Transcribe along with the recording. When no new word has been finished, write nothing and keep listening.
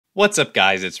What's up,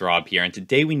 guys? It's Rob here, and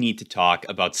today we need to talk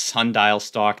about Sundial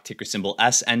Stock, ticker symbol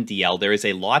SNDL. There is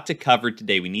a lot to cover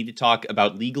today. We need to talk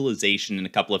about legalization in a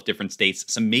couple of different states,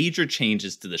 some major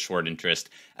changes to the short interest,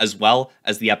 as well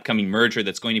as the upcoming merger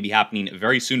that's going to be happening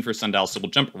very soon for Sundial. So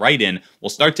we'll jump right in. We'll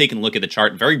start taking a look at the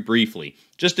chart very briefly,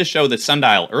 just to show that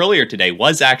Sundial earlier today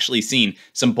was actually seeing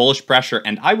some bullish pressure,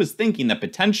 and I was thinking that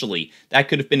potentially that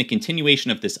could have been a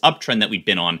continuation of this uptrend that we've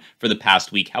been on for the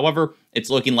past week. However, it's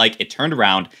looking like it turned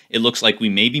around. It looks like we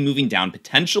may be moving down.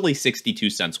 Potentially 62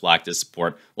 cents will act as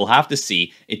support. We'll have to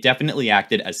see. It definitely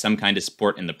acted as some kind of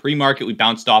support in the pre-market. We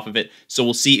bounced off of it, so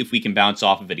we'll see if we can bounce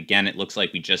off of it again. It looks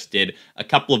like we just did a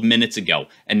couple of minutes ago,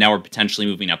 and now we're potentially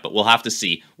moving up, but we'll have to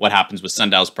see what happens with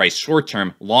Sundial's price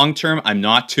short-term. Long-term, I'm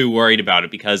not too worried about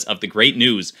it because of the great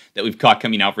news that we've got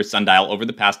coming out for Sundial over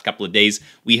the past couple of days.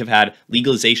 We have had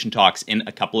legalization talks in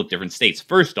a couple of different states.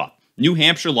 First off, New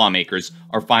Hampshire lawmakers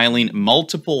are filing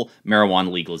multiple marijuana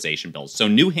legalization bills. So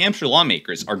New Hampshire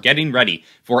lawmakers are getting ready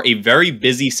for a very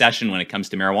busy session when it comes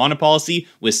to marijuana policy,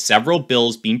 with several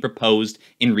bills being proposed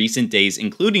in recent days,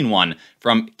 including one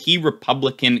from key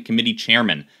Republican committee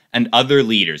chairmen and other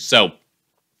leaders. So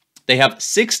they have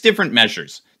 6 different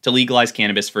measures to legalize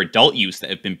cannabis for adult use that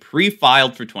have been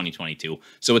pre-filed for 2022.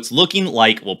 So it's looking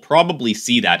like we'll probably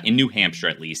see that in New Hampshire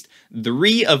at least.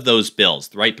 3 of those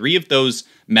bills, right? 3 of those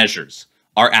measures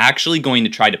are actually going to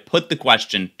try to put the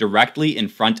question directly in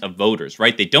front of voters,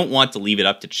 right? They don't want to leave it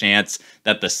up to chance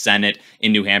that the Senate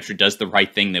in New Hampshire does the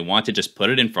right thing. They want to just put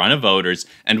it in front of voters.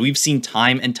 And we've seen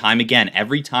time and time again,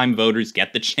 every time voters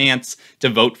get the chance to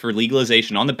vote for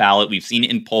legalization on the ballot, we've seen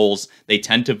it in polls, they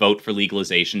tend to vote for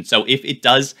legalization. So if it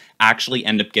does actually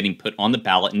end up getting put on the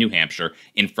ballot in New Hampshire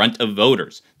in front of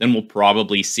voters, then we'll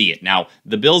probably see it. Now,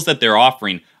 the bills that they're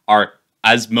offering are,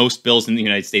 as most bills in the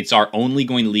United States are, only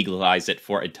going to legalize it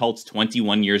for adults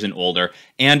 21 years and older.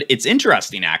 And it's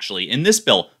interesting, actually, in this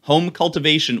bill, home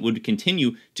cultivation would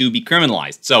continue to be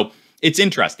criminalized. So it's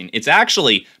interesting. It's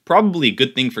actually probably a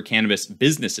good thing for cannabis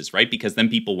businesses, right? Because then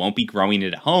people won't be growing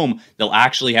it at home. They'll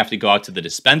actually have to go out to the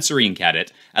dispensary and get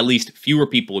it. At least fewer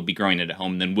people would be growing it at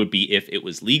home than would be if it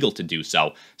was legal to do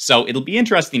so. So it'll be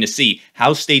interesting to see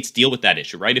how states deal with that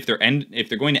issue, right? If they're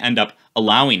going to end up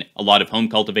allowing a lot of home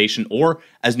cultivation, or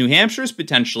as New Hampshire is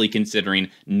potentially considering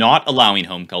not allowing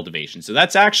home cultivation. So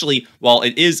that's actually, while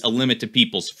it is a limit to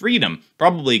people's freedom,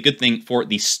 probably a good thing for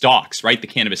the stocks, right? The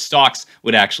cannabis stocks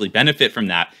would actually benefit from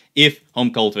that if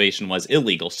home cultivation was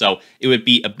illegal. So it would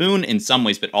be a boon in some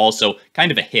ways, but also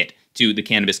kind of a hit to the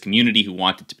cannabis community who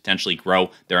wanted to potentially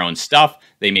grow their own stuff.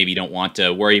 They maybe don't want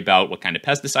to worry about what kind of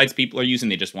pesticides people are using.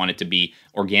 They just want it to be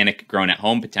organic, grown at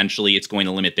home. Potentially, it's going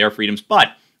to limit their freedoms.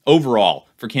 But overall,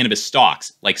 for cannabis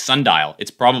stocks like Sundial,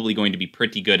 it's probably going to be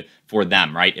pretty good for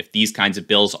them, right? If these kinds of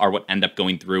bills are what end up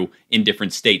going through in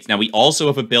different states. Now, we also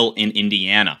have a bill in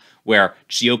Indiana where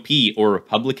GOP or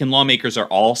Republican lawmakers are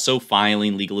also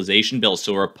filing legalization bills.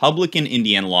 So a Republican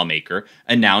Indiana lawmaker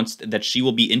announced that she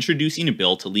will be introducing a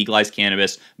bill to legalize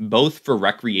cannabis both for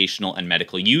recreational and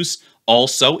medical use.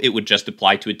 Also, it would just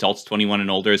apply to adults 21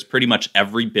 and older, as pretty much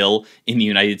every bill in the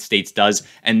United States does.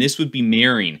 And this would be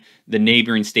mirroring the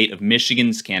neighboring state of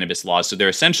Michigan's cannabis laws. So they're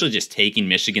essentially just taking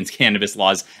Michigan's cannabis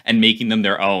laws and making them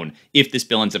their own if this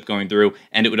bill ends up going through.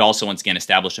 And it would also, once again,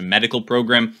 establish a medical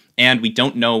program. And we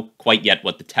don't know quite yet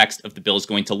what the text of the bill is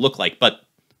going to look like. But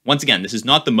once again, this is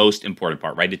not the most important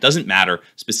part, right? It doesn't matter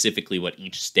specifically what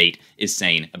each state is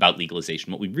saying about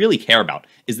legalization. What we really care about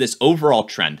is this overall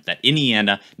trend that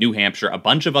Indiana, New Hampshire, a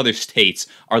bunch of other states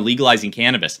are legalizing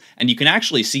cannabis. And you can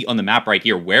actually see on the map right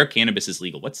here where cannabis is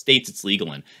legal, what states it's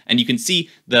legal in. And you can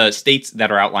see the states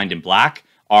that are outlined in black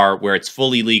are where it's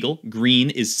fully legal.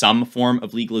 Green is some form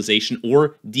of legalization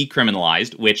or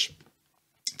decriminalized, which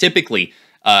typically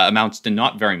amounts to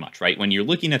not very much, right? When you're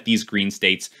looking at these green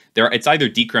states, it's either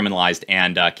decriminalized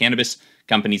and cannabis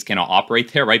companies cannot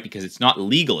operate there, right? Because it's not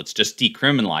legal, it's just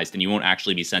decriminalized and you won't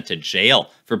actually be sent to jail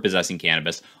for possessing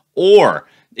cannabis. Or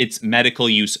it's medical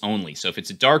use only. So if it's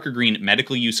a darker green,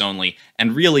 medical use only,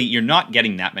 and really you're not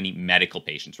getting that many medical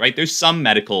patients, right? There's some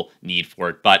medical need for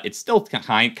it, but it's still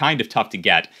kind of tough to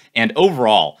get. And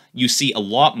overall, you see a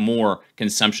lot more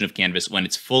consumption of cannabis when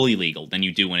it's fully legal than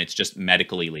you do when it's just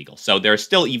medically legal. So there are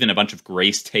still even a bunch of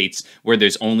gray states where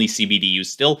there's only CBD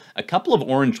use, still a couple of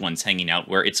orange ones hanging out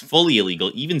where it's fully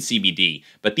illegal, even CBD.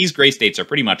 But these gray states are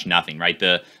pretty much nothing, right?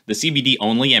 The CBD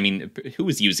only, I mean, who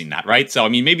is using that, right? So, I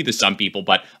mean, maybe there's some people,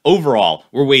 but overall,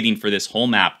 we're waiting for this whole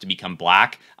map to become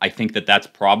black. I think that that's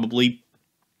probably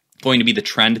going to be the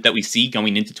trend that we see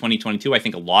going into 2022. I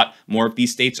think a lot more of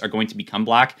these states are going to become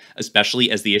black, especially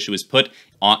as the issue is put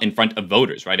in front of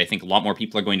voters, right? I think a lot more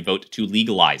people are going to vote to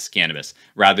legalize cannabis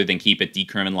rather than keep it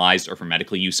decriminalized or for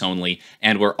medical use only.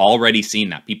 And we're already seeing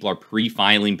that. People are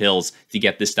pre-filing bills to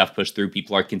get this stuff pushed through.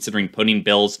 People are considering putting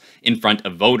bills in front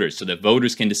of voters so that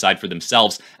voters can decide for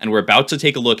themselves. And we're about to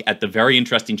take a look at the very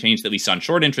interesting change that we saw in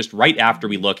short interest right after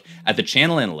we look at the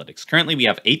channel analytics. Currently, we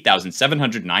have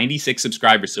 8,796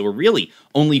 subscribers, so we're really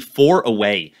only 4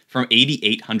 away from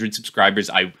 8,800 subscribers.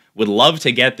 I would love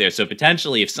to get there. So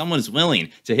potentially, if someone's willing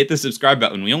to hit the subscribe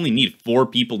button, we only need 4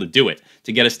 people to do it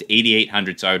to get us to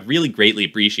 8,800. So I would really greatly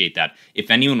appreciate that if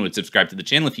anyone would subscribe to the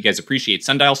channel. If you guys appreciate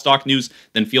Sundial stock news,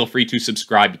 then feel free to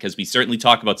subscribe because we certainly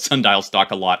talk about Sundial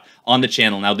stock a lot on the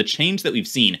channel. Now, the change that we've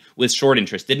seen with short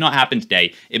interest did not happen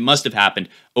today. It must have happened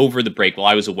over the break while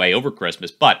I was away over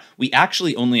Christmas, but we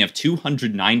actually only have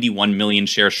 291 million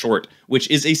shares short, which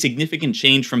is a significant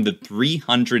change from the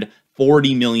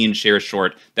 340 million shares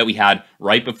short that we had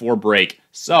right before break.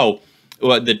 So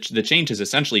the change has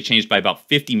essentially changed by about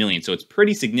 50 million. So it's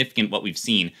pretty significant what we've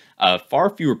seen. Far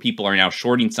fewer people are now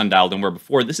shorting Sundial than were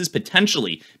before. This is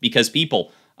potentially because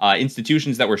people,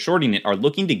 institutions that were shorting it, are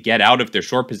looking to get out of their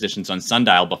short positions on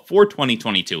Sundial before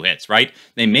 2022 hits, right?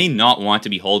 They may not want to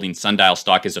be holding Sundial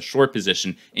stock as a short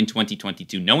position in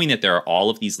 2022, knowing that there are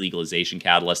all of these legalization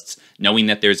catalysts, knowing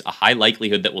that there's a high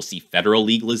likelihood that we'll see federal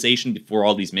legalization before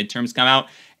all these midterms come out,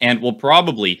 and we'll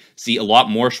probably see a lot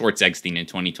more shorts exiting in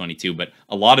 2022, but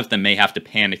a lot of them may have to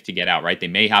panic to get out, right? They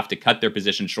may have to cut their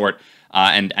position short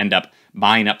and end up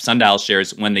buying up Sundial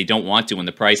shares when they don't want to. When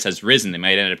the price has risen, they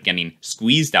might end up getting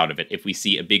squeezed out of it. If we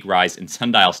see a big rise in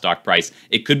Sundial stock price,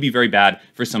 it could be very bad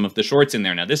for some of the shorts in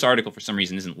there. Now, this article for some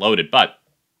reason isn't loaded, but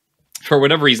for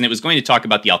whatever reason, it was going to talk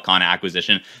about the Alcanna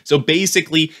acquisition. So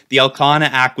basically, the Alcanna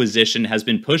acquisition has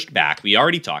been pushed back. We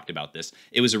already talked about this.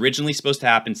 It was originally supposed to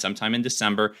happen sometime in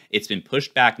December. It's been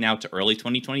pushed back now to early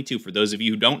 2022. For those of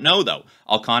you who don't know, though,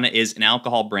 Alcanna is an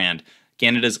alcohol brand,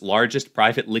 Canada's largest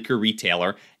private liquor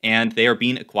retailer, and they are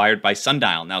being acquired by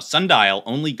Sundial. Now, Sundial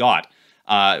only got,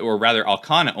 or rather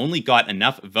Alcanna only got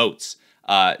enough votes.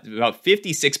 About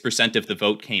 56% of the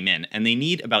vote came in, and they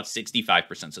need about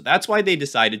 65%. So that's why they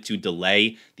decided to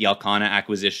delay the Alcanna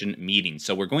acquisition meeting.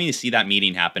 So we're going to see that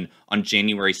meeting happen on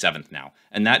January 7th now.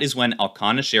 And that is when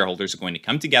Alcanna shareholders are going to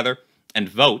come together and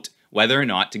vote whether or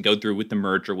not to go through with the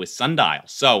merger with Sundial.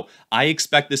 So I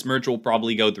expect this merger will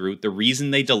probably go through. The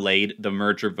reason they delayed the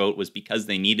merger vote was because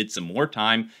they needed some more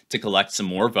time to collect some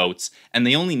more votes, and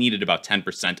they only needed about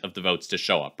 10% of the votes to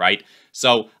show up, right?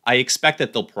 So I expect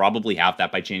that they'll probably have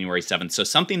that by January 7th. So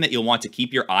something that you'll want to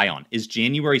keep your eye on is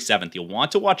January 7th. You'll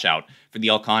want to watch out for the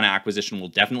Alcanna acquisition. We'll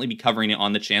definitely be covering it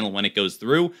on the channel when it goes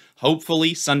through.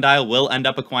 Hopefully, Sundial will end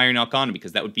up acquiring Alcanna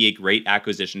because that would be a great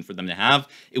acquisition for them to have.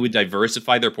 It would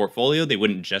diversify their portfolio. They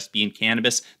wouldn't just be in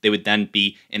cannabis. They would then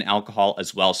be in alcohol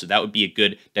as well. So that would be a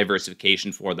good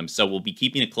diversification for them. So we'll be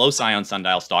keeping a close eye on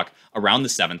Sundial stock around the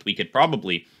 7th. We could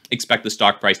probably expect the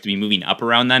stock price to be moving up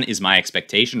around then is my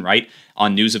expectation, right?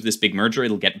 On news of this big merger,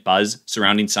 it'll get buzz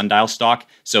surrounding Sundial stock.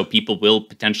 So people will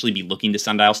potentially be looking to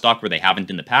Sundial stock where they haven't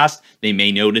in the past. They may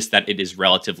notice that it is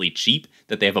relatively cheap,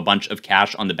 that they have a bunch of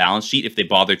cash on the balance sheet if they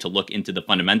bother to look into the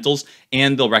fundamentals,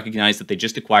 and they'll recognize that they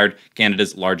just acquired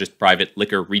Canada's largest private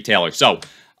liquor retailer. So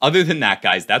other than that,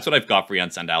 guys, that's what I've got for you on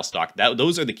Sundial stock.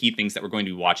 Those are the key things that we're going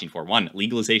to be watching for. 1,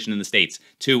 legalization in the States.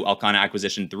 2, Alcanna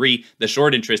acquisition. 3, the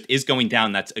short interest is going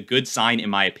down. That's a good sign, in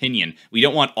my opinion. We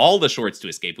don't want all the shorts to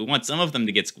escape. We want some of them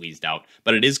to get squeezed out.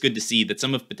 But it is good to see that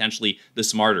some of potentially the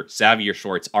smarter, savvier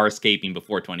shorts are escaping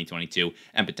before 2022,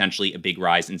 and potentially a big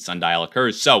rise in Sundial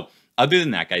occurs. So other than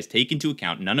that, guys, take into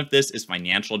account, none of this is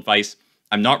financial advice.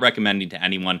 I'm not recommending to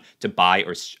anyone to buy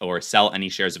or sell any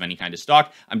shares of any kind of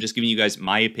stock. I'm just giving you guys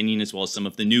my opinion as well as some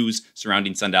of the news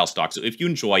surrounding Sundial stock. So if you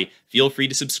enjoy, feel free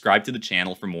to subscribe to the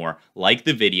channel for more. Like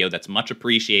the video, that's much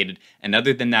appreciated. And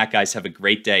other than that, guys, have a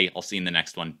great day. I'll see you in the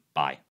next one. Bye.